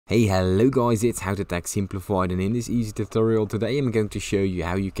Hey, hello guys, it's How to Tech Simplified, and in this easy tutorial today I'm going to show you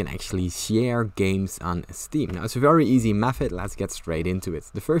how you can actually share games on Steam. Now it's a very easy method, let's get straight into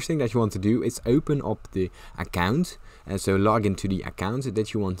it. The first thing that you want to do is open up the account, and so log into the account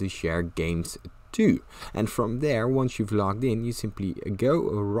that you want to share games to. And from there, once you've logged in, you simply go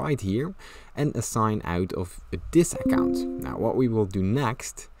right here and assign out of this account. Now what we will do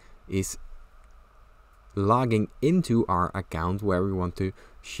next is logging into our account where we want to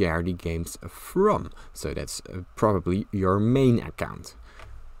share the games from. So that's probably your main account.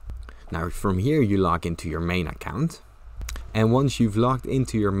 Now from here you log into your main account, and once you've logged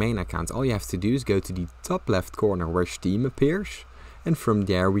into your main account, all you have to do is go to the top left corner where Steam appears, and from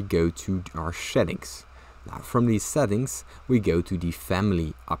there we go to our settings. Now from these settings we go to the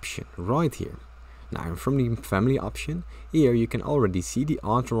family option right here. Now from the family option, here you can already see the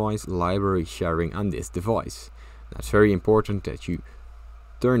authorized library sharing on this device. Now it's very important that you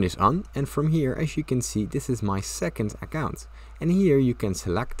turn this on, and from here, as you can see, this is my second account, and here you can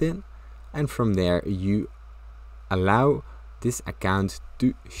select it, and from there you allow this account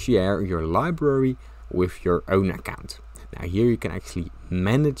to share your library with your own account. Now here you can actually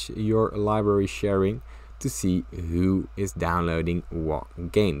manage your library sharing to see who is downloading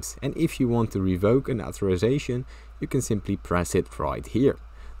what games, and if you want to revoke an authorization, you can simply press it right here.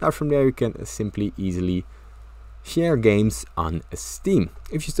 Now from there you can simply easily share games on Steam.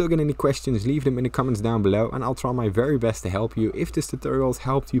 If you still got any questions, leave them in the comments down below and I'll try my very best to help you. If this tutorial has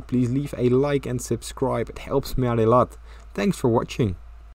helped you, please leave a like and subscribe, it helps me out a lot. Thanks for watching.